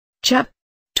CHAP.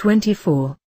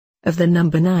 24. Of the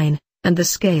number 9, and the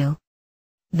scale.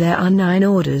 There are 9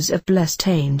 orders of blessed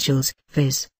angels,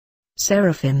 viz.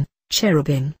 Seraphim,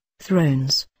 cherubim,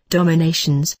 thrones,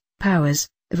 dominations, powers,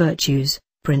 virtues,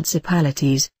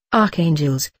 principalities,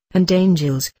 archangels, and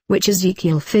angels, which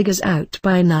Ezekiel figures out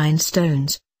by 9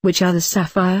 stones, which are the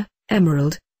sapphire,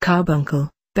 emerald,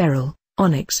 carbuncle, beryl,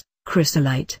 onyx,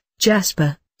 chrysolite,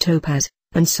 jasper, topaz,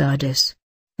 and sardis.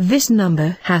 This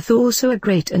number hath also a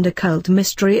great and occult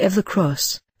mystery of the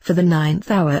cross, for the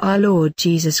 9th hour our Lord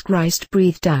Jesus Christ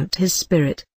breathed out his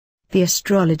Spirit. The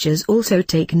astrologers also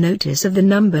take notice of the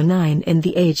number 9 in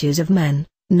the ages of men,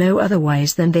 no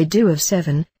otherwise than they do of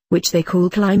 7, which they call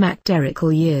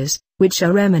climacterical years, which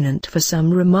are eminent for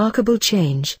some remarkable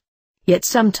change. Yet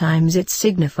sometimes it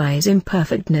signifies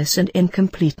imperfectness and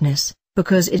incompleteness,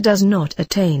 because it does not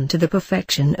attain to the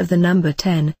perfection of the number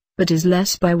 10, but is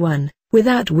less by 1,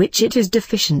 without which it is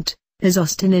deficient, as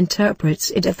Austin interprets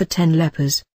it of the 10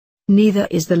 lepers. Neither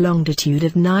is the longitude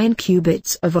of 9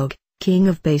 cubits of Og, king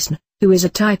of Bashan, who is a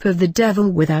type of the devil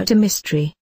without a mystery,